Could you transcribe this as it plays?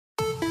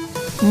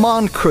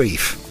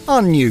Moncrieff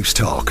on News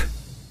Talk.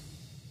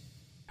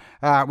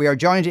 We are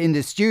joined in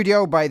the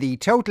studio by the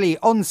totally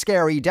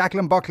unscary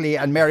Declan Buckley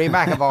and Mary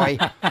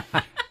McEvoy.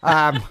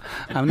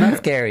 I'm not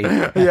scary.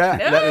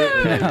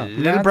 Yeah,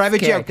 little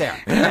private joke there.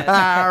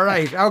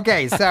 Right,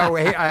 okay, so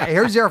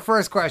here's your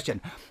first question.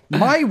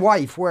 My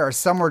wife wears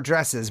summer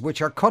dresses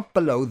which are cut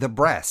below the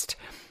breast.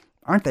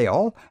 Aren't they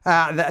all?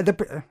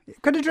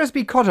 Could a dress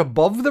be cut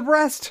above the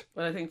breast?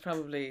 Well, I think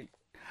probably...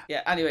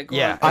 Yeah, anyway, go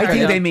Yeah, on. I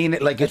think they mean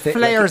it like It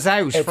flares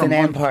out It's from an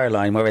one- empire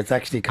line where it's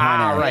actually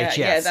kind of right,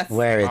 yes. that's,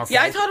 where it's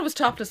yeah, I thought it was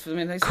topless for a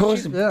minute.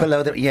 cut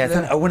below the It's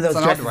one of those It's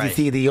an dresses odd you way.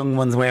 see the young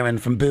ones wearing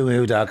from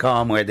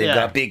boohoo.com where they've Yeah.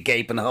 got big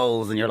gaping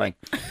holes and you're like,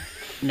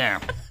 No.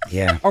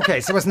 yeah.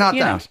 Okay, so it's not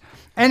You know. that.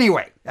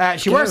 Anyway,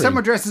 she wears Scary.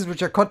 summer dresses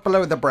which are cut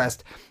below the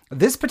breast.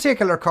 This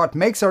particular cut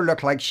makes her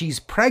look like she's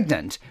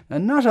pregnant,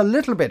 and not a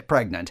little bit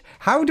pregnant.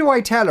 How do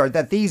I tell her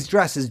that these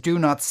dresses do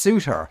not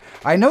suit her?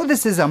 I know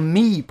this is a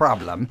me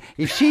problem.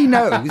 If she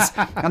knows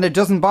and it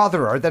doesn't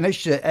bother her, then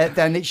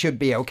it should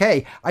be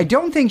okay. I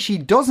don't think she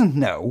doesn't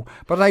know,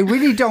 but I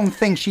really don't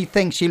think she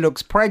thinks she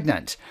looks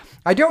pregnant.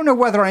 I don't know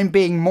whether I'm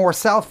being more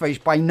selfish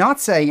by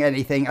not saying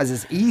anything as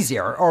is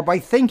easier, or by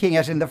thinking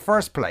it in the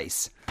first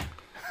place.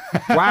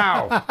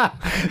 Wow.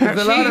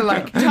 There's a lot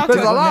of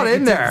there's a lot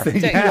in there.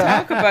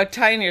 Talk about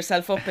tying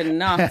yourself up in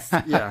knots.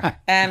 Yeah.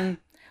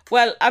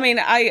 Well, I mean,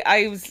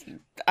 I was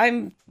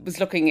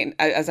looking in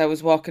as I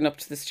was walking up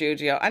to the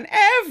studio, and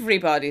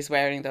everybody's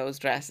wearing those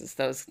dresses,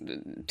 those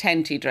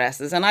tenty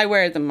dresses, and I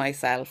wear them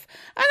myself.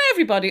 And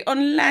everybody,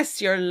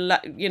 unless you're,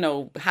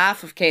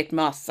 half of Kate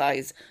Moss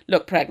size,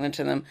 look pregnant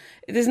in them.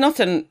 There's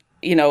nothing,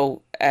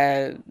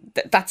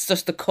 that's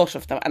just the cut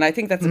of them, and I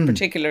think that's a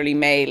particularly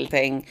male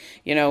thing.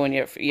 When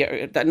you're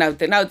now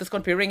there's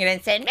going to be ringing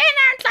in saying men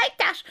aren't like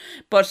that,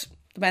 but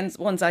the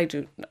ones I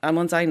do and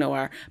ones I know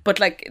are. But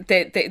like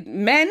the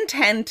men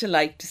tend to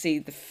like to see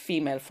the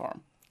female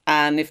form,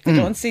 and if they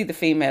don't see the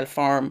female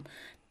form,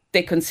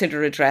 they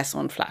consider a dress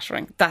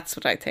unflattering. That's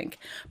what I think.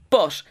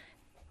 But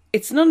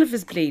it's none of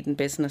his bleeding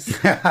business.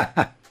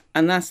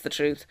 And that's the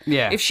truth.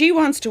 Yeah. If she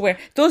wants to wear...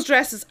 Those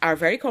dresses are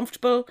very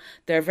comfortable.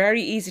 They're very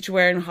easy to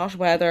wear in hot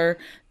weather.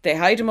 They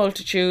hide a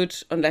multitude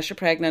unless you're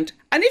pregnant.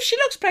 And if she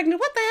looks pregnant,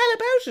 what the hell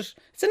about it?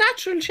 It's a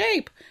natural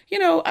shape.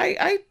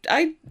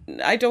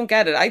 I don't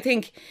get it. I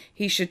think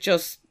he should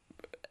just...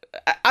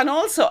 And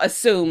also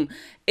assume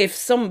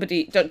if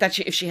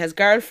if she has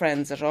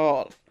girlfriends at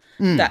all,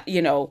 that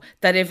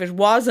if it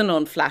was an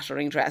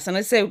unflattering dress, and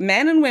I say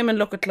men and women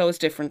look at clothes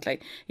differently.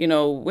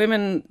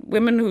 Women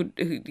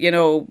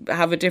who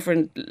have a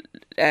different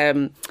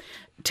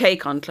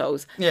take on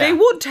clothes. Yeah. They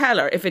would tell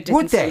her if it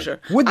didn't suit her.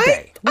 Would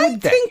they? I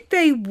think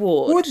they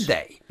would. Would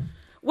they?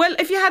 Well,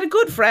 if you had a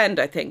good friend,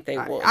 I think they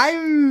would.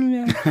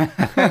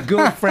 A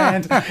good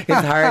friend is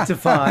hard to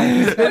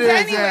find. But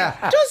anyway,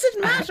 does it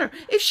matter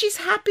if she's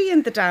happy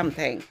in the damn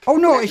thing? Oh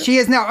no, she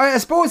is now. I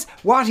suppose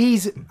what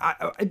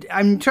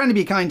I'm trying to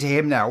be kind to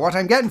him now. What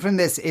I'm getting from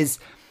this is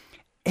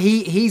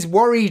he's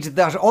worried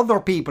that other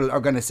people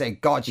are going to say,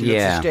 God, she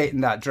looks a state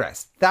in that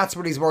dress. That's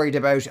what he's worried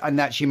about, and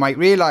that she might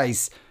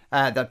realise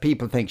that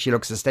people think she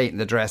looks a state in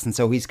the dress, and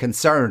so he's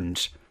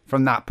concerned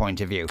from that point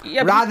of view,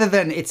 rather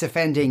than it's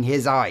offending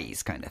his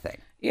eyes kind of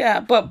thing. Yeah,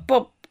 but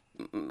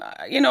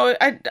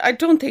I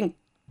don't think...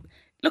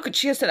 Look,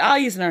 she has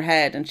eyes in her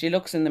head, and she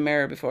looks in the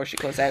mirror before she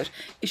goes out.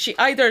 She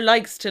either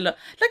likes to look...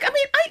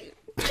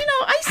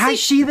 I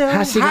see...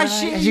 Has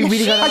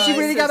she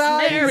really got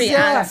eyes? Mary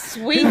Ann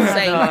Sweet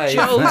St.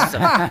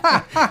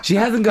 Joseph. She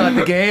hasn't got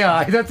the gay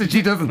eye. That's what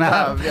she doesn't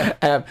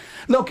have.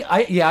 Look,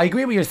 I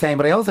agree with what you're saying,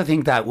 but I also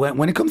think that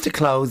when it comes to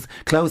clothes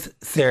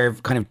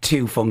serve kind of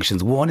two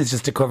functions. One is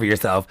just to cover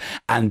yourself,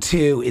 and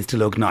two is to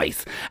look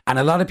nice. And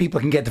a lot of people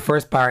can get the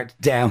first part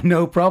down,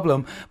 no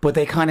problem, but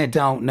they kind of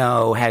don't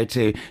know how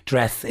to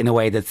dress in a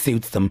way that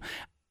suits them,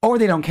 or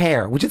they don't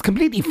care, which is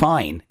completely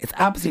fine. It's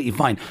absolutely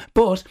fine.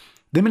 But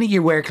the minute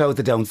you wear clothes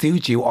that don't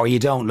suit you or you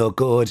don't look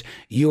good,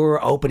 you're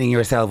opening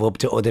yourself up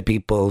to other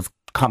people's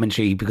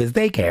commentary because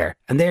they care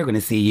and they're going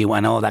to see you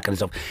and all that kind of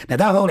stuff. Now,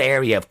 that whole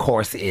area, of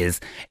course, is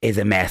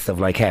a mess of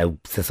like how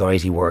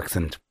society works,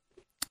 and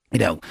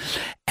but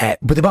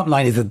the bottom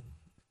line is that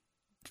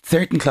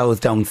certain clothes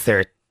don't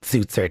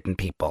suit certain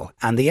people,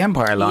 and the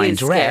Empire line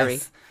dress. Scary.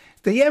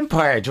 The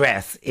Empire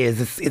dress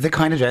is a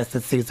kind of dress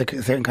that suits a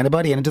certain kind of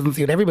body, and it doesn't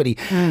suit everybody.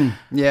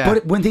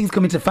 But when things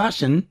come into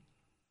fashion,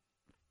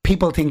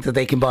 people think that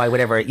they can buy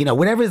whatever,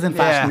 whatever's in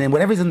fashion and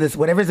whatever's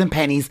in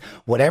pennies,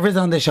 whatever's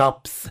on the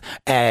shops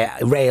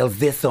rails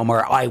this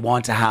summer, I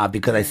want to have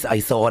because I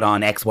saw it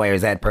on X, Y, or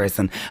Z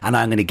person, and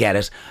I'm going to get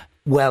it.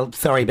 Well,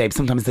 sorry, babe,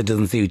 sometimes it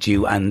doesn't suit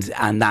you, and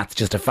that's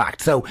just a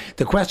fact. So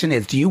the question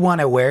is, do you want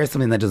to wear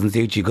something that doesn't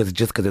suit you because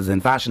it's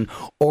in fashion,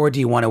 or do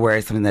you want to wear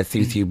something that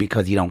suits you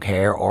because you don't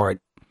care, or...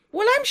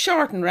 Well, I'm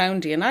short and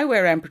roundy, and I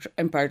wear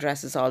Empire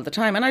dresses all the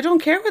time, and I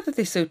don't care whether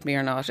they suit me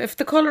or not. If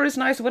the colour is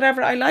nice,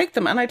 whatever, I like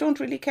them, and I don't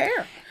really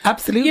care.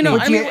 Absolutely.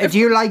 Do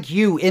you like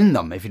you in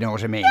them, if you know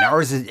what I mean?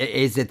 Or is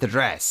it the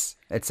dress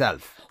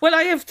itself? Well,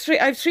 I have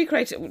three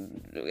criteria.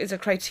 Is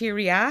it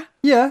criteria?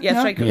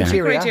 Yeah.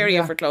 Three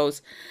criteria for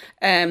clothes.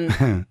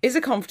 Is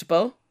it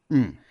comfortable?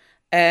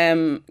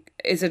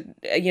 Is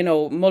it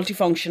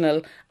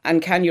multifunctional,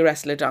 and can you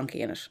wrestle a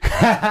donkey in it?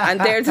 And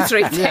they're the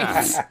three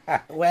things.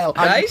 Well,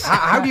 right?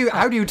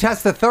 How do you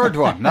test the third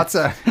one? That's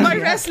by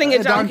wrestling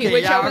a donkey,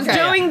 which I was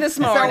doing this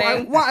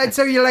morning.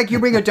 So you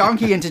bring a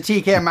donkey into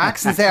TK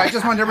Maxx and say, I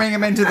just want to bring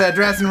him into the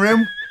dressing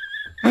room.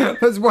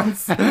 There's one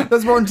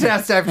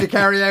test I have to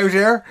carry out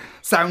here.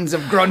 Sounds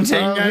of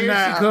grunting. Here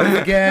she comes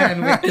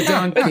again with the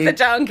donkey. With the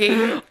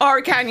donkey.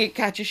 Or can you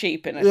catch a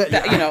sheep in it?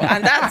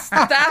 And that's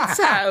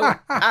how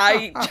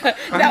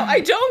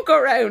I don't go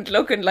around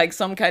looking like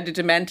some kind of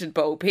demented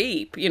Bo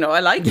Peep. I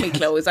like my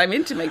clothes. I'm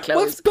into my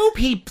clothes. Well, Bo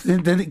Peep,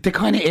 the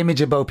kind of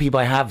image of Bo Peep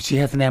I have, she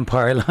has an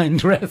Empire line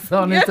dress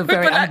on. It's a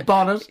very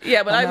bonnet.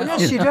 Yeah, but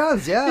yes, she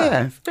does.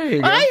 Yeah. There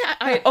you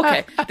go.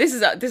 Okay.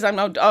 This I'm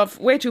not off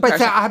way too. But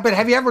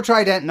have you ever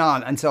tried anything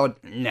on and so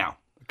no?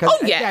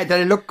 Did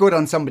it look good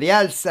on somebody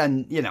else?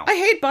 And I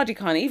hate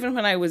bodycon. Even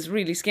when I was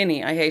really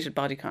skinny, I hated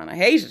bodycon. I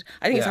hate it.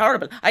 I think it's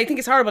horrible. I think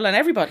it's horrible on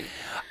everybody.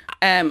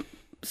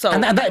 So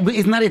isn't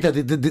that it though?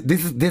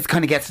 This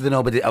kind of gets to the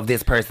nub of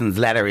this person's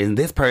letter. And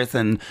this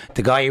person,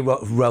 the guy who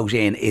wrote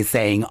in, is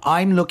saying,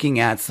 I'm looking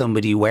at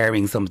somebody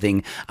wearing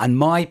something, and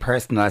my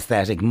personal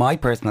aesthetic, my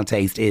personal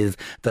taste is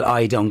that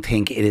I don't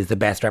think it is the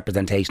best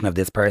representation of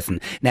this person.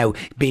 Now,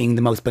 being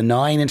the most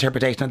benign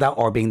interpretation of that,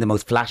 or being the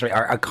most flattering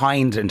or a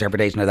kind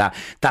interpretation of that,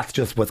 that's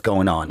just what's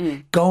going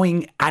on.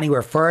 Going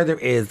anywhere further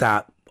is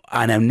that,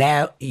 I am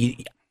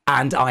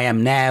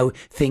now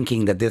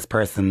thinking that this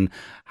person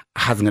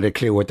hasn't got a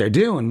clue what they're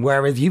doing,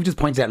 whereas you've just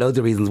pointed out loads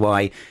of reasons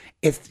why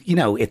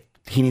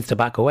he needs to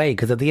back away,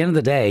 because at the end of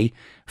the day,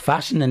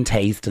 fashion and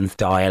taste and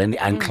style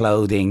and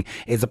clothing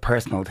is a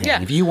personal thing.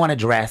 If you want to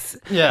dress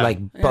like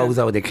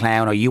Bozo the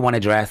Clown, or you want to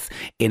dress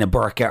in a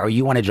burqa, or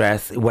you want to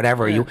dress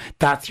whatever,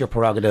 that's your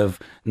prerogative.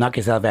 Knock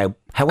yourself out.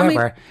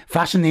 However,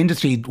 fashion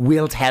industry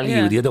will tell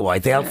you the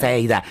otherwise. They'll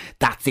say that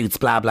suits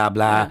blah blah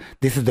blah.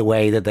 This is the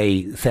way that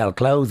they sell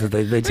clothes.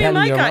 They tell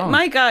you you're wrong.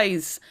 My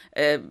guy's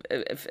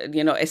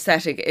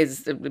aesthetic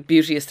is the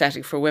beauty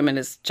aesthetic for women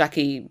is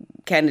Jackie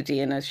Kennedy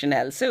in a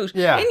Chanel suit.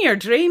 In your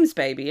dreams,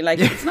 baby. Like,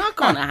 it's not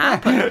going to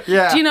happen.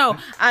 Do you know?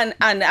 And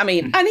I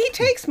mean, and he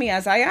takes me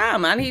as I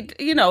am, and he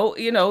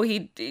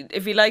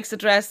if he likes the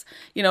dress,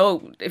 he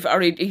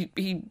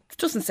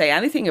doesn't say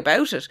anything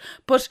about it,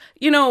 but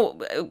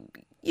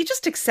you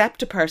just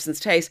accept a person's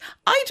taste.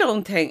 I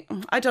don't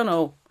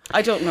know.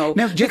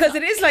 No, because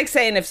it is like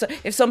saying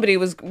if somebody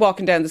was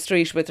walking down the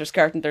street with their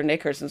skirt and their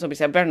knickers and somebody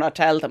said, better not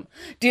tell them.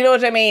 Do you know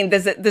what I mean?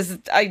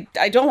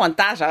 I don't want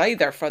that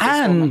either for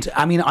this woman.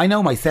 I mean, I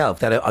know myself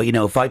that,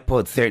 if I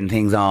put certain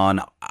things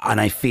on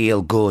and I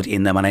feel good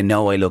in them and I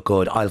know I look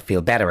good, I'll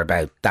feel better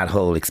about that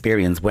whole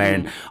experience.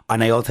 And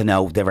I also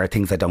know there are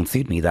things that don't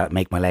suit me, that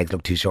make my legs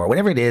look too short.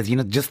 Whatever it is,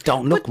 just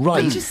don't look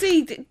right. But you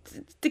see,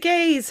 the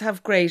gays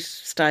have great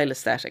style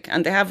aesthetic,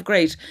 and they have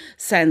great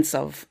sense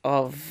of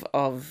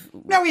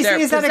No,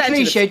 is that a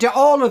cliche to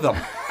all of them?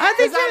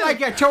 Is that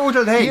like a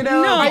total thing?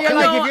 No, if you're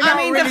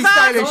not really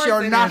stylish,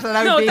 you're not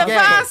allowed to be gay. No, the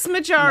vast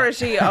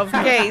majority of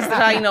gays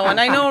that I know, and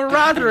I know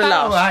rather a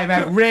lot. Oh, I'm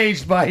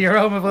outraged by your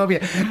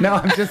homophobia. No,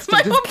 I'm just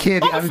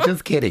kidding. I'm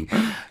just kidding.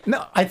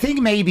 No, I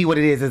think maybe what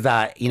it is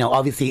that,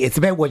 obviously it's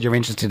about what you're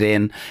interested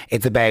in.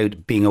 It's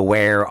about being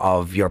aware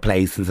of your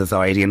place in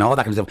society and all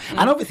that kind of stuff.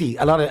 And obviously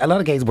a lot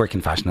of gays work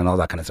in fashion and all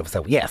that kind of stuff.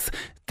 So yes,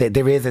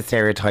 there is a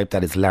stereotype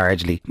that is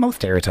most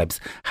stereotypes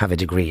have a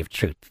degree of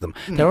truth to them.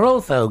 There are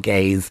also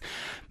gays,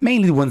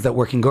 mainly the ones that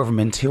work in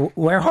government, who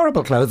wear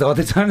horrible clothes all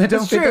the time that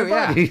don't fit their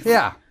bodies.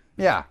 Yeah.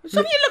 So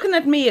you're looking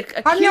at me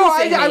accusing me.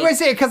 I would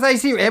say, because I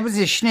see it was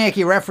a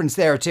snaky reference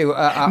there to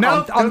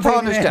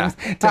unpunished.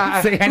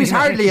 He's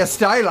hardly a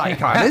style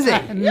icon, is he?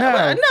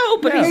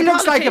 But he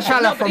looks like a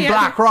fella from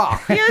Black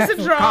Rock. He has a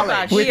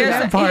drawback. He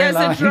has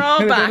a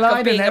drawback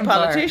of being a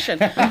politician.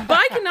 But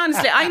I can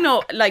honestly, I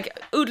know like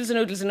oodles and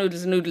oodles and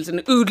oodles and oodles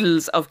and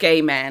oodles of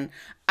gay men.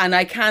 And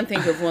I can't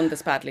think of one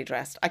that's badly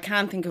dressed. I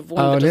can't think of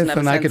one that doesn't have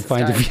a sense I could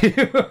find of style. a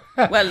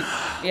few. Well,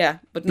 yeah,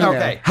 but no.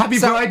 Okay. Happy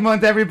Pride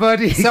Month,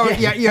 everybody. So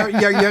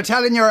you're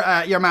telling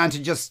your man to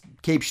just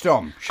keep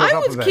stum. I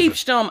would keep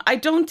stum. I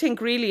don't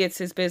think really it's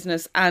his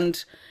business.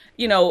 And,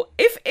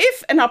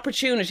 if an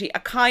opportunity, a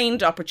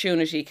kind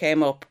opportunity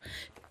came up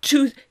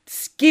to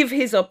give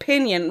his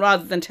opinion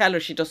rather than tell her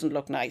she doesn't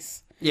look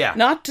nice. Yeah.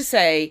 Not to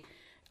say,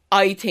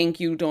 I think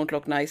you don't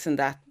look nice in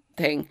that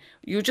thing.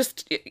 You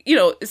just,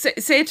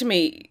 say to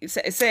me,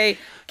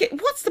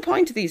 what's the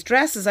point of these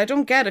dresses? I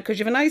don't get it, because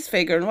you have a nice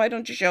figure and why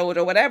don't you show it,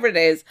 or whatever it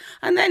is.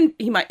 And then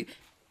he might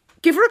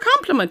give her a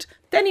compliment.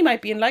 Then he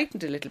might be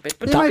enlightened a little bit,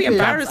 but don't be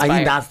embarrassed by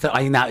it. I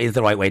think that is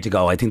the right way to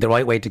go. I think the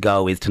right way to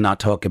go is to not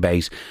talk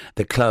about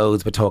the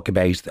clothes, but talk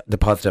about the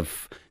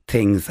positive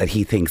things that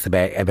he thinks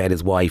about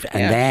his wife,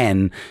 and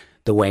then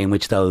the way in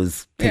which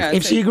those things,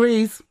 if she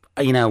agrees,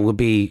 would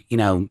be,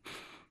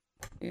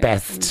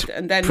 best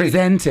and then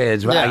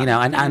presented, right? You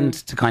know, and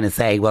to kind of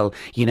say, well,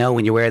 you know,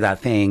 when you wear that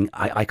thing,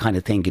 I kind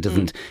of think it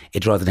doesn't, it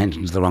draws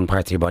attention to the wrong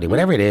parts of your body,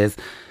 whatever it is.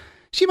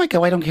 She might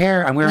go, I don't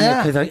care. I'm wearing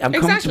it because I'm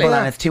comfortable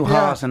and it's too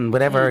hot and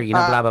whatever, you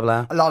know, blah, blah,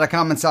 blah. A lot of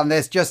comments on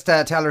this. Just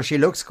tell her she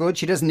looks good.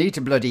 She doesn't need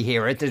to bloody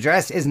hear it. The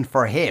dress isn't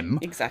for him.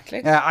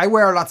 Exactly. I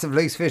wear lots of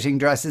loose-fitting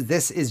dresses.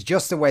 This is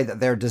just the way that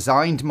they're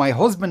designed. My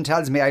husband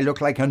tells me I look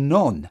like a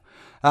nun.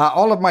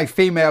 All of my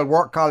female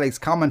work colleagues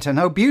comment on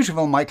how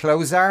beautiful my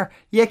clothes are.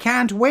 You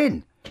can't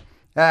win.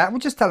 We'll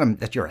just tell them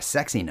that you're a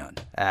sexy nun.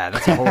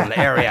 That's a whole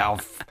area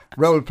of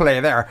role play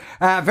there.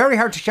 Very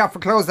hard to shop for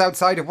clothes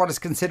outside of what is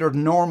considered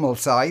normal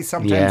size.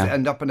 Sometimes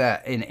end up in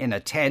a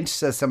tent,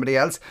 says somebody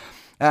else.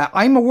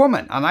 I'm a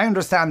woman and I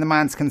understand the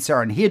man's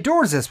concern. He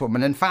adores this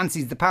woman and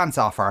fancies the pants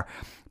off her,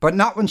 but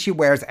not when she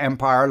wears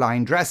Empire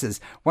line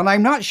dresses. When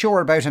I'm not sure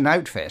about an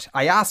outfit,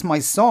 I ask my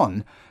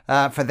son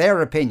for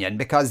their opinion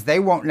because they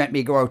won't let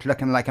me go out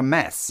looking like a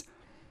mess.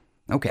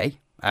 Okay.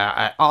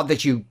 Odd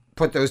that you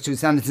put those two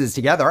sentences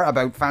together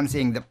about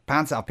fancying the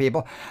pants off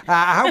people.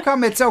 How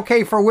come it's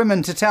okay for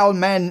women to tell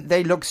men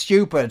they look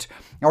stupid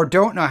or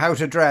don't know how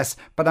to dress,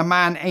 but a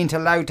man ain't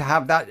allowed to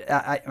have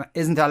that,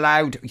 isn't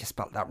allowed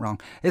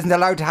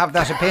to have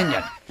that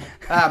opinion?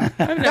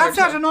 That's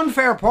not an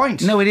unfair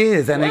point. No, it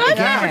is. And well,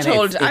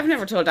 I've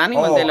never told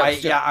anyone they look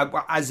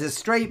stupid. As a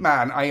straight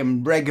man, I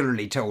am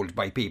regularly told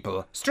by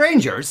people,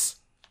 strangers.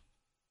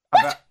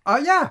 What?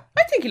 Yeah.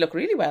 I think you look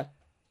really well.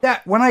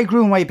 That when I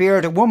grew my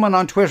beard, a woman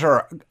on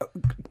Twitter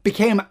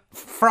became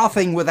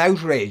frothing with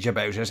outrage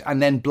about it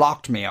and then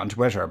blocked me on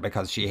Twitter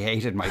because she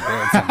hated my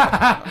beard so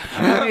much.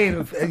 I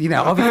mean, you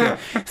know,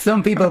 obviously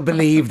some people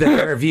believe that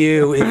their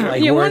view is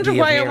like you wonder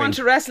why I want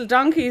to wrestle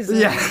donkeys.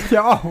 Yeah.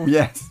 Oh,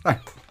 yes.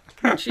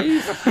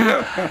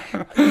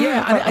 Jeez.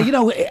 Yeah, and, you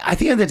know, at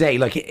the end of the day,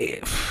 like,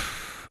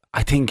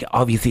 I think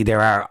obviously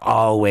there are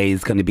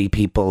always going to be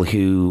people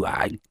who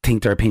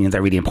think their opinions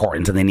are really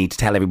important and they need to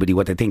tell everybody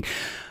what they think.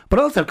 But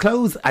also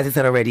clothes, as I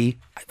said already,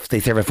 they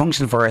serve a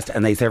function first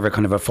and they serve a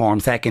kind of a form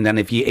second. And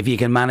if you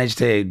can manage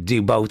to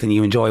do both and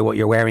you enjoy what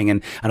you're wearing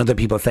and other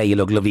people say you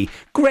look lovely,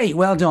 great,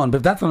 well done. But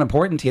if that's not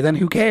important to you, then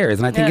who cares?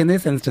 And I think in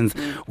this instance,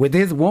 with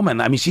this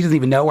woman, I mean, she doesn't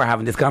even know we're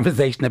having this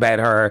conversation about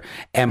her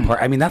empire.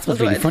 I mean, that's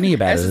what's really funny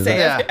about it.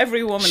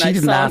 Every woman I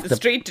saw on the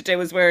street today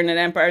was wearing an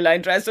Empire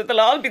line dress, so they'll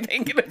all be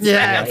thinking it's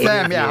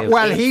Sam.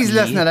 Well, he's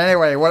listening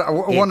anyway.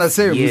 One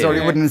assumes, or he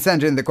wouldn't have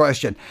sent in the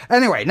question.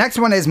 Anyway, next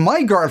one is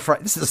my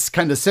girlfriend. This is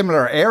kind of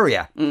similar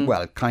area.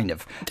 Well, kind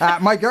of.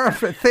 My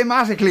girlfriend,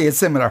 thematically is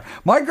similar.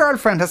 My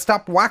girlfriend has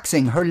stopped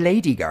waxing her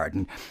lady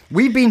garden.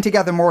 We've been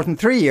together more than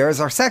 3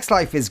 years. Our sex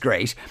life is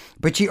great,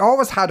 but she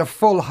always had a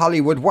full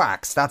Hollywood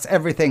wax. That's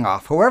everything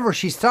off. However,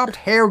 she stopped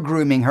hair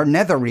grooming her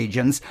nether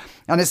regions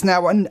and it's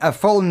now a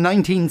full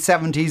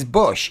 1970s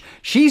bush.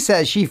 She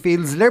says she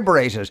feels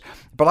liberated,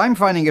 but I'm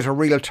finding it a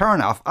real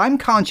turn-off. I'm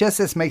conscious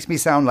this makes me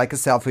sound like a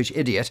selfish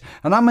idiot,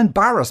 and I'm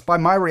embarrassed by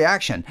my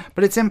reaction,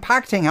 but it's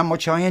impacting how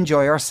much I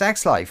enjoy our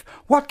sex life.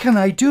 What can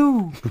I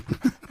do?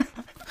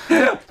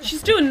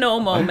 She's doing no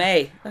mo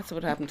May. That's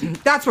what happened.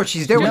 That's what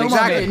she's doing,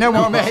 exactly. No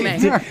mo May.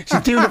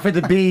 She's doing it for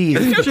the bees.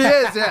 She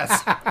is,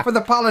 yes. For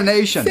the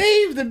pollination.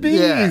 Save the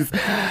bees.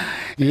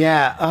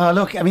 Yeah.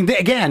 Look, I mean,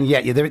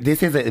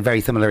 this is a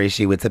very similar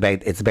issue. It's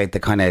about the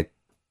kind of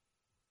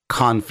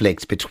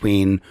conflict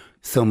between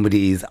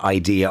somebody's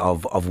idea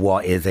of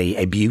what is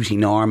a beauty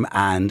norm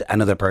and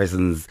another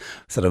person's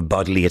sort of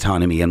bodily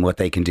autonomy and what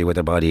they can do with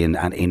their body and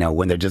you know,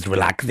 when they're just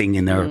relaxing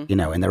in their you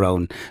know, in their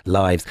own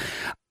lives.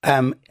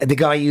 The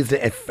guy used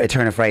a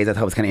turn of phrase I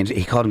thought was kind of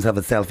interesting. He called himself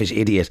a selfish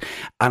idiot,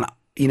 and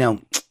you know,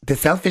 the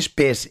selfish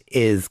bit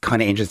is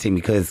kind of interesting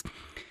because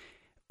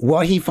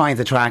what he finds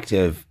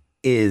attractive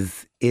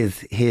is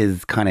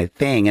his kind of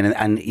thing,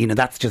 and you know,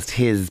 that's just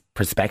his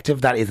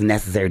perspective. That isn't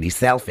necessarily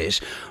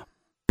selfish,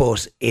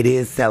 but it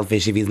is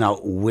selfish if he's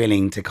not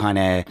willing to kind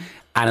of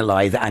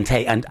analyze and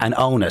take and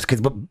own it.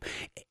 Because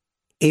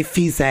if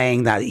he's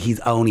saying that he's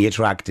only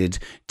attracted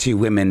to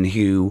women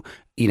who,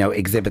 you know,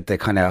 exhibit the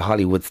kind of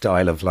Hollywood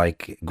style of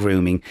like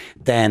grooming,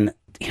 then,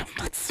 you know,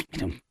 that's,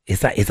 you know, is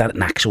that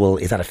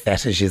a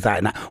fetish?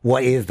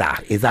 What is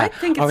that? Is that, I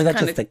think it's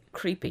kind of like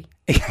creepy.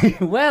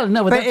 Well,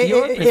 no, but that's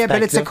your perspective. Yeah,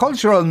 but it's a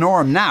cultural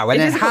norm now, and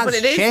it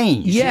has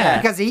changed.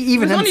 Yeah, because he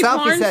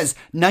says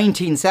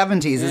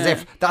 1970s as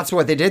if that's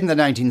what they did in the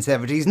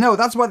 1970s. No,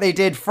 that's what they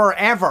did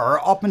forever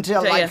up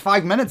until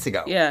 5 minutes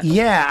ago.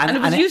 Yeah,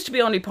 and it used to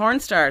be only porn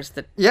stars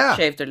that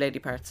shaved their lady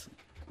parts.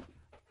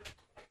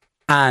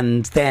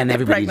 And then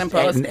everybody, I'm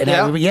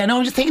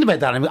just thinking about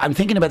that. I'm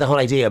thinking about the whole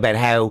idea about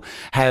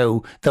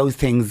how those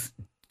things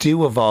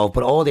do evolve,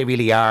 but all they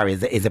really are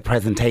is a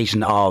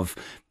presentation of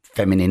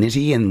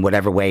femininity in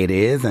whatever way it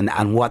is,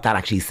 and what that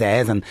actually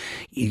says, and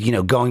you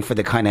know, going for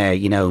the kind of,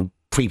 you know,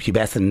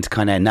 prepubescent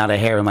kind of not a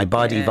hair in my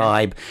body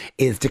vibe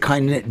is to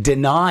kind of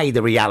deny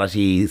the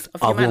realities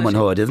of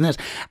womanhood, isn't it?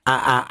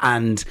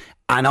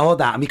 and all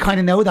that. And we kind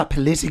of know that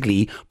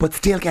politically, but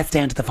still gets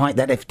down to the point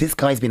that if this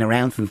guy's been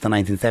around since the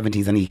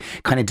 1970s and he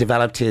kind of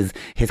developed his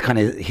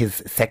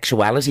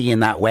sexuality in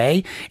that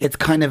way, it's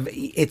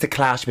a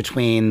clash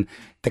between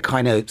the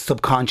kind of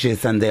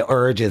subconscious and the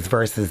urges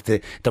versus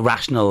the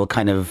rational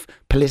kind of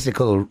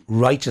political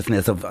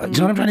righteousness of, do you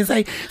know what I'm trying to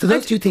say? So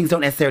those two things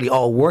don't necessarily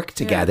all work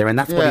together, and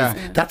that's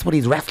what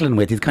he's wrestling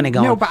with. He's kind of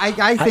going... No, but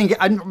I think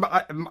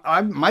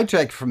my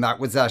take from that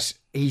was that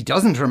he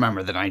doesn't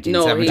remember the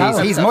 1970s. No,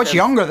 he's much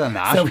younger than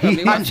that. So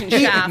he's watching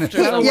Shaft or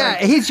something.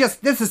 Yeah, he's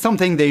just... This is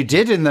something they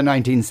did in the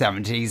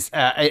 1970s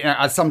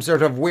as some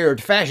sort of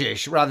weird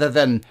fetish rather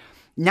than...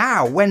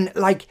 Now, when,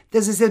 like,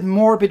 there's this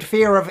morbid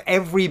fear of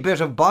every bit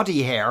of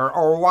body hair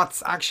or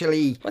what's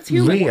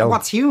human. Real.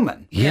 What's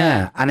human.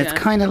 Yeah, and it's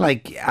kind of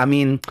like, I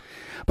mean,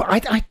 but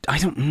I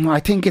don't know. I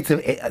think it's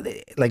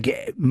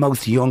like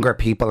most younger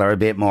people are a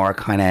bit more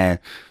kind of...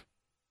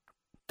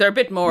 They're a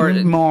bit more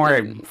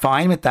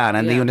fine with that,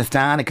 and they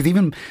understand it. Because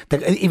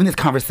even this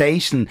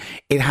conversation,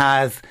 it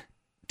has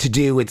to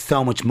do with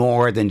so much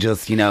more than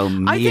just, me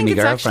and my girlfriend. I think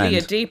it's actually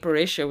a deeper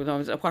issue.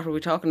 What are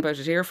we talking about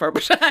it here for?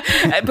 But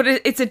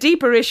it's a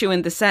deeper issue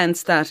in the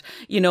sense that,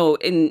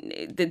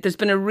 there's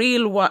been a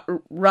real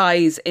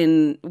rise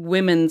in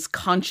women's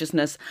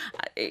consciousness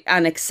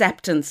and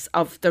acceptance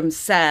of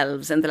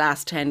themselves in the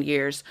last 10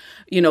 years,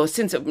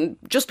 since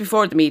just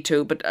before the Me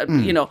Too, but,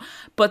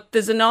 but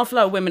there's an awful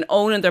lot of women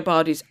owning their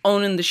bodies,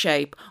 owning the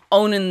shape,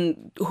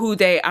 owning who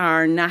they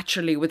are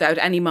naturally without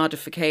any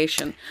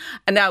modification.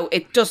 And now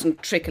it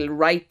doesn't trickle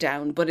right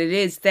down, but it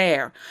is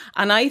there.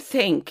 And I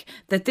think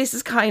that this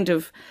is kind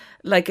of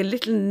like a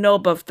little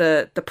nub of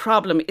the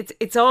problem.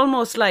 It's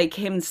almost like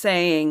him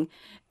saying,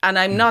 and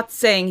I'm not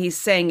saying he's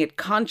saying it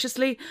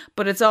consciously,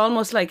 but it's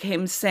almost like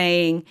him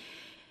saying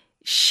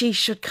she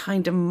should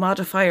kind of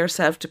modify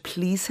herself to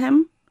please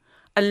him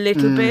a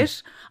little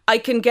bit. I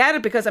can get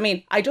it because,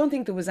 I don't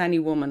think there was any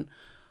woman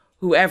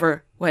who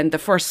ever, when the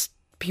first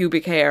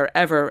pubic hair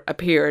ever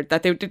appeared,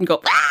 that they didn't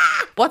go,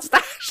 what's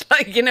that?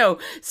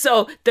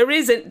 So there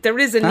is an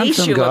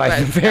issue about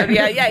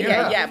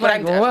yeah.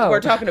 But we're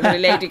talking about a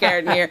lady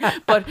garden here.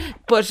 But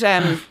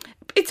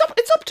it's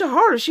up to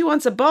her. She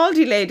wants a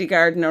baldy lady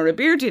garden or a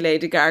beardy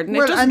lady garden.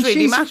 It doesn't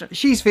really matter.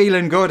 She's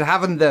feeling good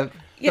having the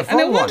and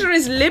I wonder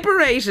is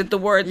liberated the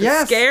word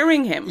that's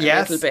scaring him a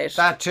little bit. Yes,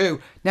 that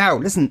too. Now,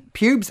 listen,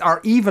 pubes are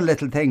evil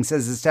little things,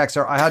 says his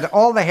texter. I had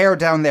all the hair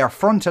down there,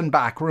 front and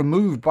back,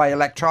 removed by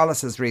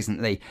electrolysis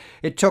recently.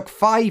 It took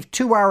 5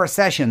 2-hour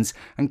sessions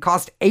and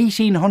cost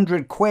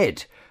 1,800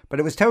 quid.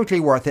 But it was totally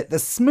worth it. The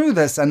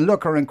smoothest and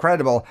look are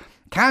incredible.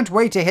 Can't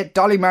wait to hit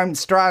Dollymount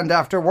Strand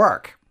after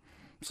work.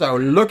 So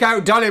look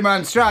out,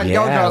 Dollymount Strand.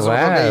 God knows what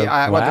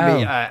will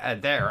be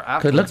there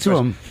afterwards. Good luck to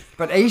him.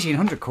 But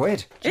 1,800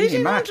 quid.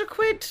 1,800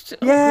 quid?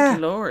 Yeah.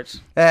 Good Lord.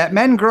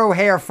 Men grow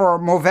hair for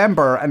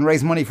Movember and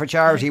raise money for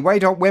charity. Why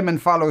don't women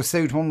follow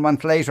suit 1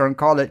 month later and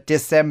call it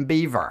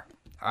December?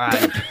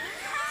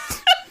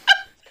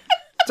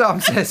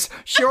 Tom says,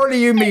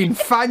 surely you mean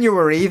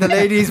Fanuary, the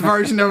ladies'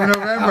 version of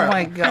November. Oh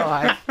my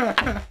God.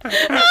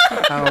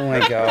 Oh my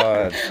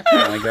God,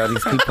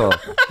 these people.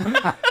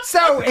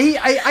 So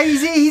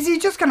is he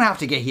just going to have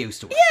to get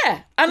used to it?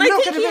 Yeah. And I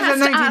think he has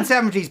to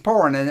 1970s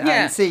porn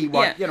and see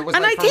what, was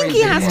and like. I think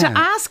he has to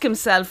ask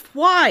himself,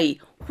 why?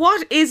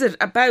 What is it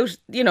about,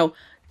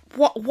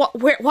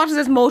 what is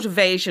his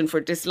motivation for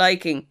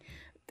disliking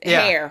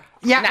hair?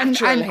 Yeah,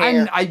 natural hair.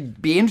 And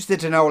I'd be interested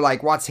to know,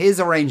 like, what's his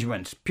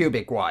arrangement,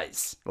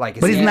 pubic-wise? Like,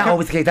 but isn't that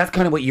always the case? That's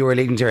kind of what you were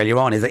alluding to earlier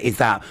on, is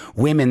that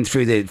women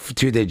through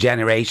the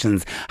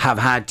generations have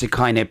had to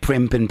kind of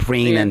primp and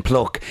preen and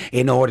pluck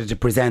in order to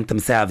present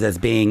themselves as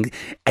being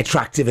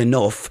attractive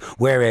enough,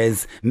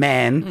 whereas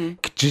men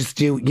just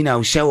do,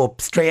 show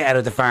up straight out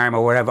of the farm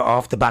or wherever,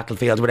 off the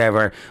battlefield,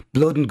 whatever,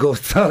 blood and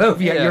guts all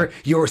over you.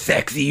 You're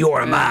sexy,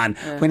 you're a man.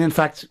 When in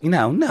fact, there's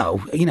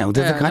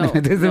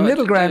a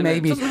middle ground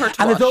maybe.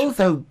 And it's also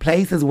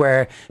places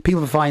where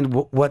people find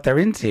what they're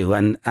into,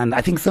 and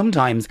I think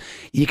sometimes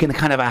you can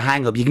kind of a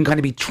hang up, you can kind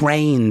of be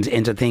trained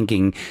into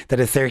thinking that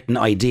a certain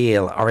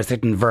ideal or a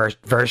certain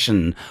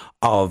version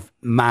of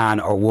man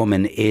or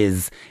woman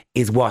is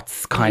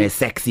what's kind of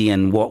sexy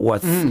and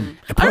what's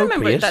appropriate. I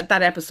remember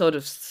that episode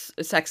of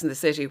Sex and the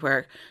City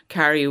where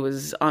Carrie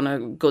was on a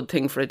good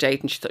thing for a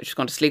date and she thought she was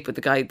going to sleep with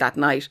the guy that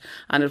night,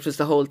 and it was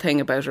the whole thing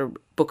about her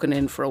booking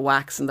in for a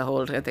wax and the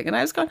whole thing, and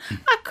I was going,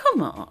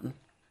 come on,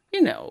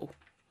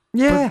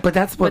 Yeah, but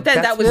that's what. But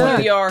then that was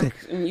New York.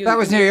 That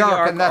was New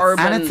York,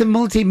 and it's a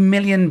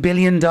multi-billion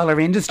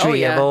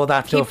industry of all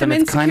that stuff. Keep them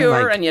and it's kind of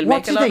like, and you'll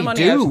make a lot of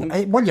money out of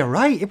them. Well, you're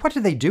right. What do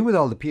they do with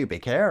all the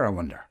pubic hair? I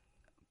wonder.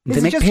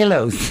 They make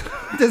pillows.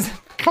 Does it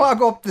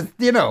clog up the?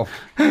 They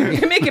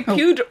make a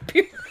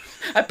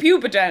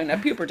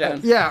puber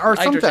down. Yeah, or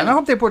something. I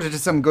hope they put it to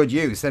some good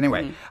use.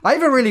 Anyway, I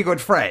have a really good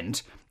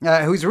friend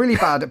who's really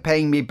bad at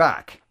paying me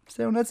back.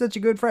 So that's such a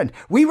good friend.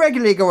 We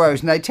regularly go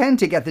out and I tend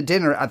to get the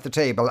dinner at the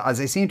table as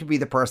I seem to be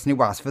the person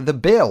who asks for the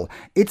bill.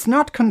 It's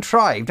not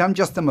contrived, I'm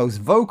just the most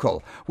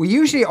vocal. We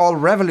usually all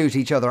revolute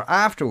each other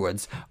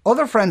afterwards.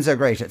 Other friends are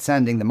great at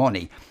sending the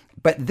money.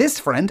 But this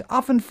friend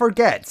often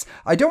forgets.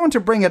 I don't want to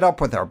bring it up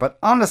with her, but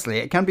honestly,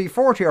 it can be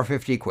 40 or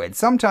 50 quid.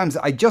 Sometimes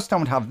I just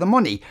don't have the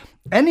money.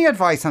 Any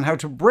advice on how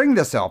to bring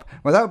this up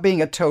without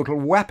being a total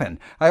weapon?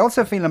 I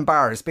also feel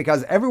embarrassed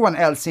because everyone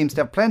else seems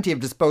to have plenty of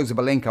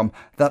disposable income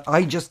that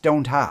I just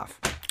don't have.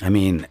 I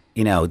mean,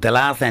 the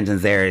last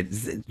sentence there,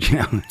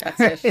 That's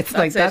it. it's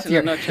like that's in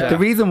a nutshell. the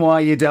reason why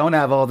you don't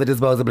have all the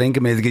disposable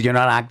income is because you're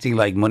not acting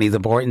like money's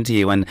important to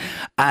you. And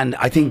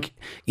I think,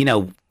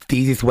 the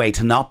easiest way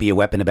to not be a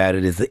weapon about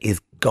it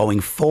is going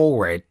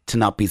forward to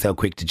not be so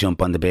quick to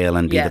jump on the bill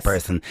and be the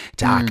person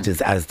to act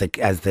as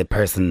the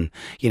person,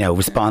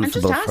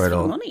 responsible and just for it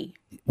all. Money.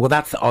 Well,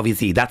 that's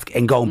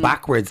and going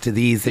backwards to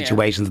these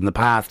situations in the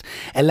past,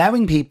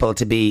 allowing people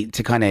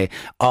to kind of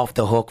off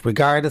the hook,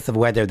 regardless of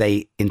whether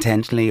they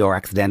intentionally or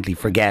accidentally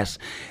forget.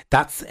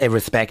 That's a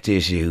respect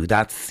issue.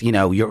 That's,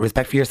 your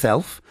respect for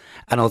yourself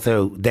and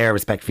also their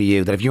respect for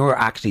you. That if you're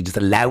actually just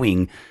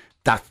allowing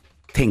that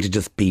thing to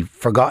just be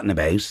forgotten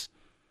about,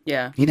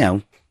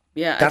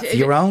 that's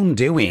your own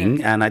doing.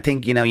 Yeah. And I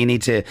think, you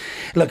need to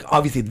look,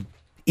 obviously,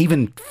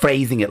 even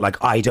phrasing it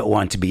like, I don't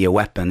want to be a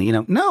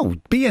weapon, no,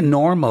 be a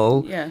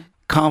normal,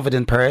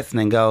 confident person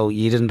and go,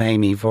 you didn't pay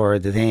me for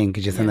the thing,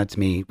 could you send that to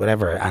me,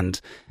 whatever. And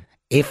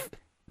if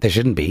there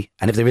shouldn't be,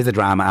 and if there is a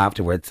drama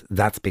afterwards,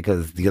 that's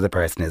because the other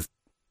person is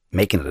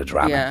making it a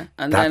drama.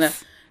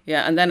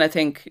 Yeah, and then I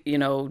think,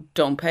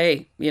 don't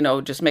pay,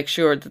 just make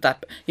sure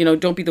that,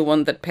 don't be the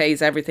one that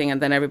pays everything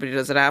and then everybody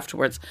does it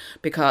afterwards,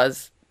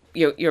 because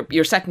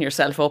you're setting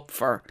yourself up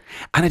for.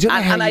 And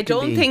I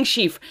don't think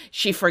she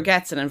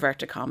forgets in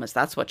inverted commas.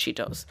 That's what she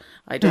does.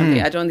 I don't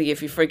think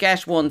if you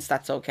forget once,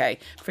 that's okay.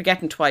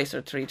 Forgetting twice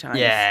or three times.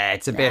 Yeah,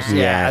 it's a bit.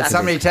 Yeah,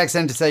 somebody texts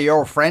in to say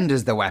your friend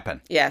is the weapon.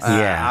 Yes.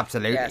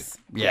 Absolutely.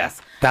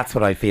 Yes. That's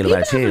what I feel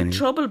about too.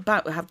 Trouble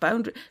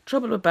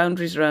with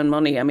boundaries around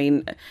money. I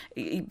mean,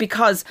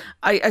 because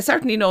I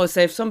certainly know,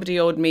 say, if somebody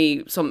owed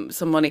me some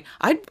money,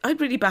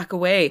 I'd really back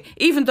away,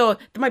 even though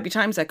there might be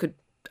times I could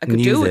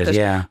do with it.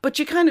 Yeah. But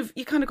you kind of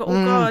go,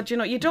 oh God,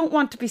 you don't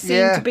want to be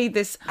seen to be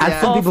this. And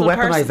some people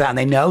weaponize that, and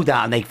they know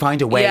that, and they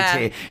find a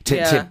way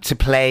to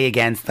play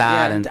against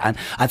that, and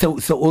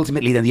so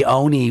ultimately, then the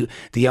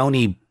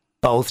only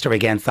bolster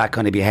against that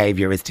kind of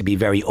behaviour is to be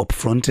very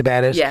upfront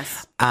about it.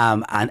 Yes.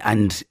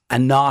 And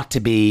not to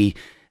be.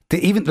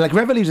 Even like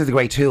Revolut is a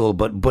great tool,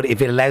 but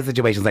if it allows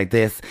situations like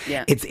this,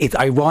 it's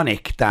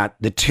ironic that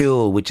the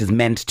tool, which is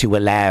meant to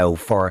allow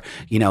for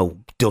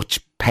Dutch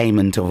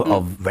payment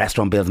of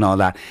restaurant bills and all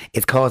that,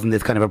 it's causing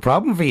this kind of a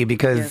problem for you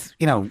because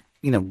that's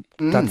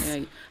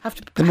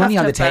the money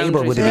on the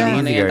table would have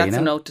been easier. That's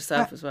a note to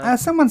self as well.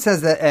 Someone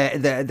says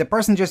that the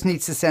person just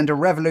needs to send a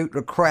Revolut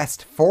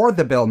request for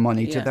the bill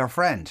money to their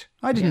friend.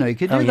 I didn't know you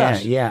could do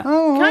that. Yeah.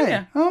 Oh, can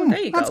you? Oh, there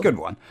you go. That's a good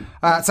one.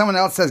 Someone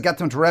else says get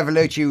them to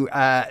Revolut you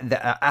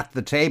at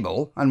the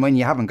table, and when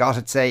you haven't got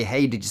it, say,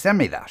 hey, did you send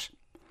me that?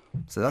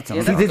 So that's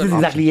this is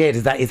exactly it.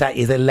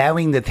 Is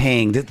allowing the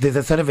thing. There's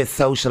a sort of a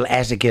social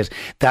etiquette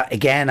that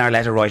again our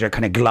letter writer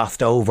kind of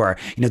glossed over.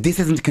 This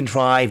isn't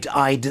contrived.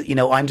 I'm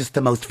just the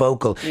most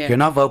vocal. Yeah. You're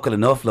not vocal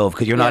enough, love,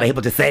 because you're not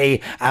able to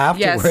say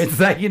afterwards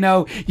that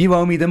you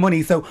owe me the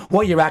money. So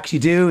what you're actually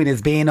doing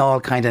is being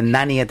all kind of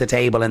nanny at the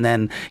table and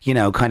then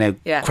kind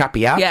of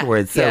crappy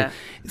afterwards. So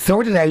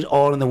sort it out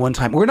all in the one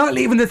time. We're not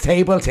leaving the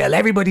table till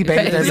everybody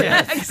pays their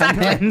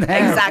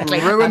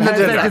exactly. Ruin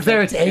the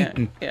dessert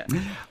eaten.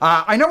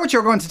 I know what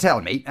you're going to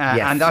tell me,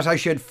 and that I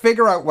should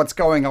figure out what's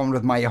going on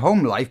with my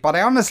home life, but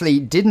I honestly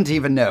didn't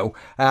even know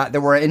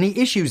there were any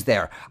issues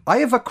there. I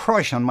have a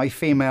crush on my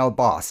female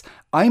boss.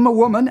 I'm a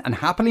woman and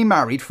happily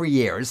married for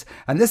years,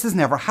 and this has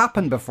never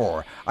happened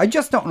before. I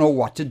just don't know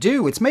what to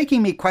do. It's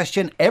making me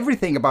question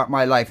everything about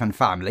my life and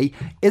family.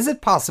 Is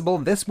it possible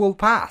this will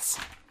pass?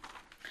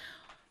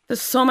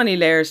 There's so many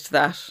layers to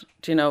that.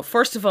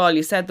 First of all,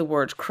 you said the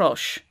word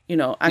crush,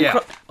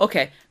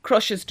 and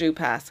crushes do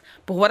pass.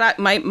 But what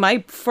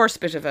my first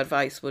bit of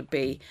advice would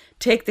be,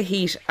 take the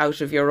heat out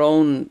of your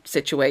own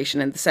situation,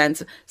 in the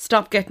sense,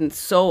 stop getting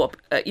so up.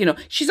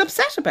 She's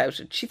upset about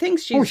it. She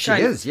thinks she's. Oh, she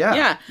is.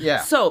 Yeah.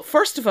 So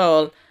first of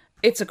all,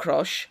 it's a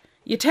crush.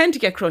 You tend to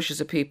get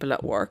crushes of people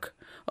at work.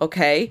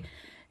 Okay.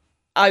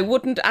 I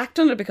wouldn't act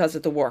on it because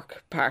of the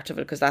work part of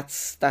it, because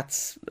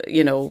that's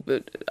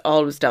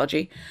always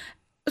dodgy.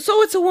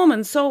 So it's a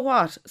woman, so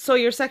what? So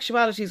your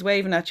sexuality is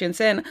waving at you and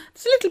saying,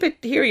 there's a little bit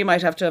here you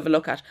might have to have a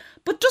look at.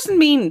 But doesn't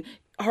mean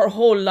her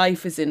whole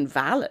life is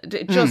invalid.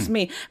 It just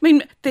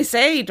they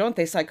say, don't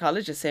they,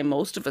 psychologists say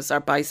most of us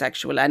are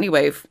bisexual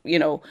anyway,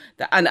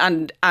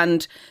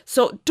 and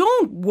so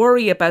don't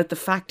worry about the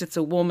fact it's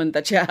a woman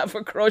that you have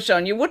a crush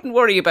on. You wouldn't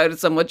worry about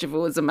it so much if it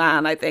was a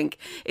man, I think.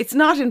 It's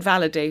not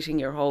invalidating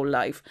your whole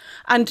life.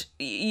 And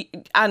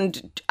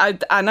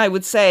I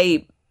would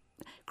say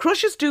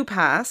crushes do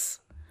pass.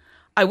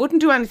 I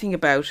wouldn't do anything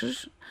about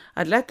it.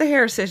 I'd let the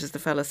hair sit, as the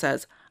fella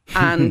says,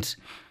 and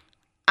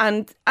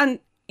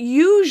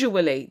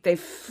usually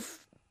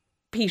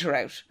peter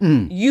out.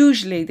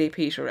 Usually they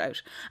peter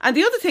out. And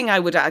the other thing I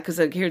would add, because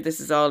I hear this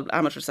is all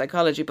amateur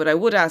psychology, but I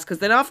would ask, because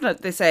then often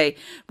they say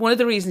one of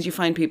the reasons you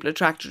find people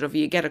attracted, or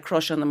you get a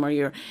crush on them, or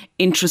you're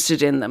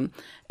interested in them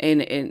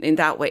in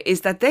that way,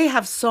 is that they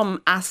have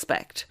some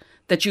aspect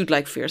that you'd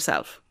like for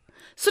yourself.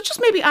 So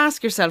just maybe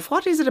ask yourself,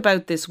 what is it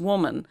about this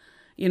woman,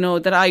 you know,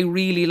 that I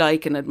really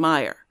like and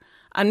admire?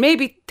 And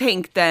maybe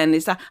think then,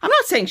 is that, I'm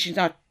not saying she's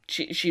not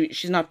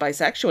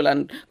bisexual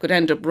and could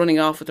end up running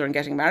off with her and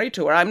getting married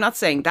to her. I'm not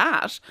saying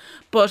that.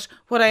 But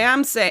what I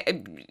am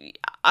saying,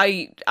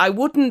 I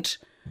wouldn't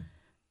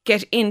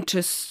get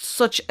into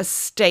such a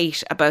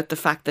state about the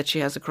fact that she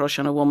has a crush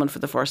on a woman for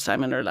the first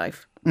time in her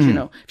life. You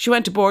know, if she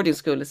went to boarding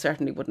school, it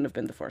certainly wouldn't have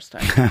been the first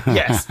time.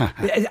 Yes.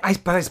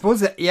 But I suppose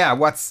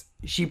that,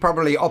 she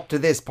probably up to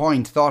this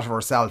point thought of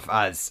herself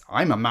as,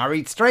 I'm a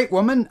married straight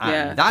woman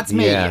and that's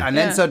me. Yeah. And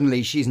then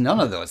suddenly she's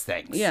none of those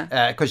things.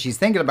 Yeah. Because she's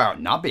thinking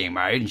about not being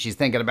married and she's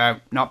thinking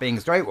about not being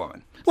a straight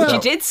woman. But she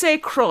did say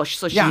crush,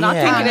 so she's not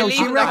thinking of she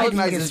leaving.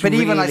 recognises, but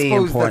even I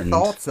suppose the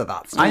thoughts of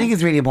that stuff. I think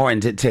it's really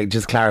important to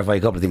just clarify a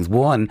couple of things.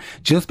 One,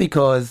 just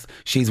because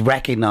she's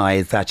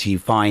recognised that she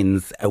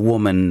finds a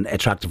woman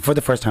attractive for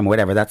the first time or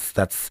whatever, that's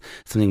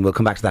something, we'll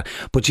come back to that.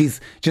 But just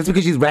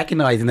because she's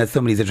recognising that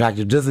somebody's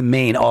attractive doesn't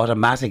mean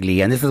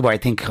automatically, and this is where I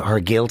think her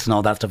guilt and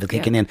all that stuff is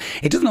kicking in,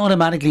 it doesn't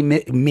automatically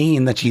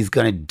mean that she's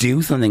going to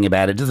do something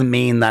about it. It doesn't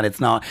mean that it's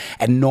not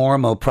a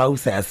normal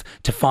process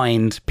to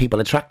find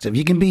people attractive.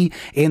 You can be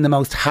in the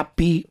most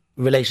happy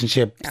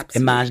relationship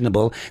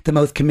imaginable, the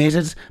most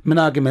committed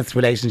monogamous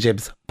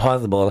relationships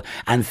possible,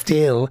 and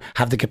still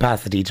have the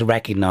capacity to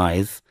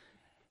recognise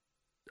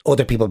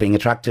other people being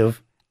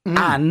attractive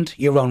and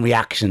your own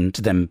reaction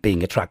to them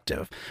being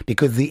attractive.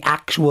 Because the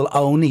actual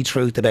only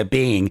truth about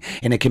being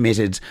in a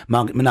committed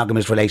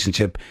monogamous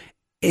relationship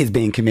is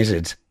being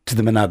committed to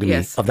the monogamy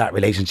of that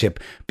relationship,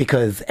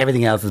 because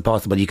everything else is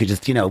possible. You could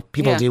just,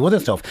 people do other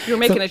stuff. You're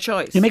making a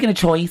choice. You're making a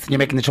choice, and you're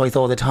making the choice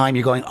all the time.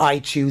 You're going, I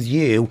choose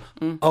you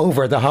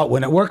over the hot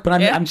one at work, but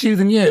I'm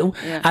choosing you.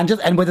 Yeah.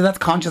 And whether that's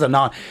conscious or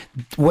not,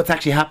 what's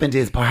actually happened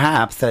is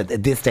perhaps at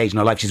this stage in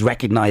her life, she's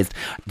recognised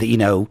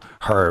that,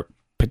 her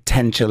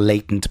potential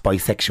latent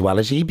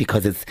bisexuality,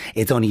 because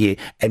it's only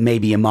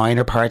maybe a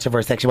minor part of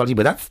her sexuality,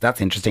 but that's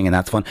interesting and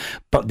that's fun.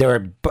 But there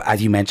are,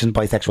 as you mentioned,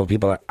 bisexual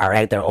people are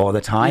out there all the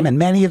time, and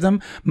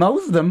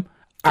most of them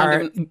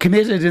are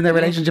committed in their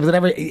relationships.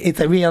 Whatever,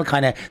 it's a real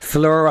kind of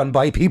slur on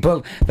bi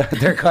people that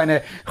they're kind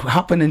of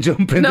hopping and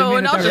jumping. No,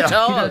 not at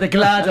all. They're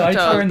glad I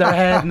turn their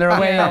head and they're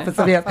away off of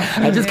somebody else.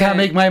 I just can't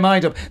make my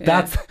mind up.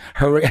 That's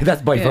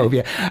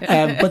biphobia.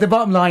 But the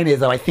bottom line is,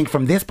 though, I think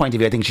from this point of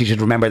view, I think she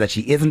should remember that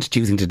she isn't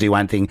choosing to do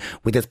anything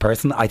with this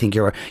person. I think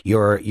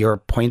your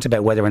point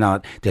about whether or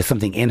not there's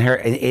something in her,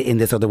 in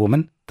this other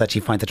woman, that she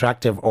finds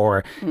attractive,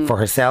 or for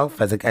herself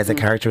as a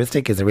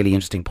characteristic, is a really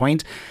interesting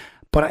point.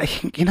 But I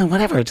think,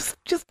 whatever, just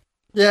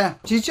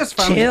she's just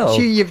found chill.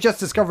 You've just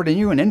discovered a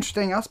new and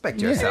interesting aspect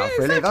to yourself.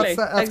 Really, exactly.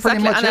 that's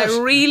pretty much and it. I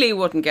really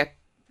wouldn't get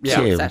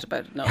upset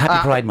about it. No.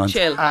 Happy Pride Month.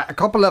 Chill. A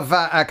couple of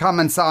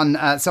comments on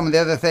some of the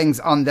other things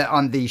on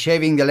the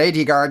shaving the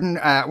lady garden.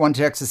 One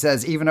texter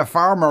says even a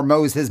farmer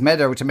mows his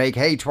meadow to make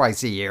hay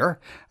twice a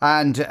year.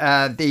 And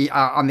on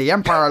the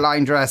Empire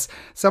line dress,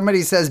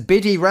 somebody says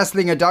Biddy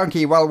wrestling a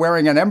donkey while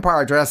wearing an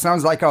Empire dress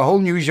sounds like a whole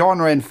new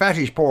genre in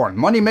fetish porn.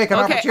 Money making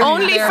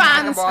opportunity.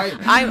 OnlyFans.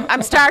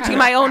 I'm starting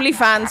my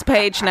OnlyFans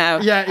page now.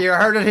 Yeah, you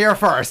heard it here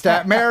first.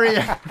 Mary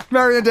and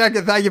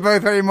Declan, thank you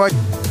both very much.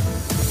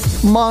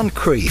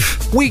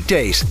 Moncrieff,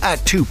 weekdays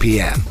at 2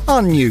 p.m.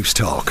 on News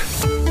Talk.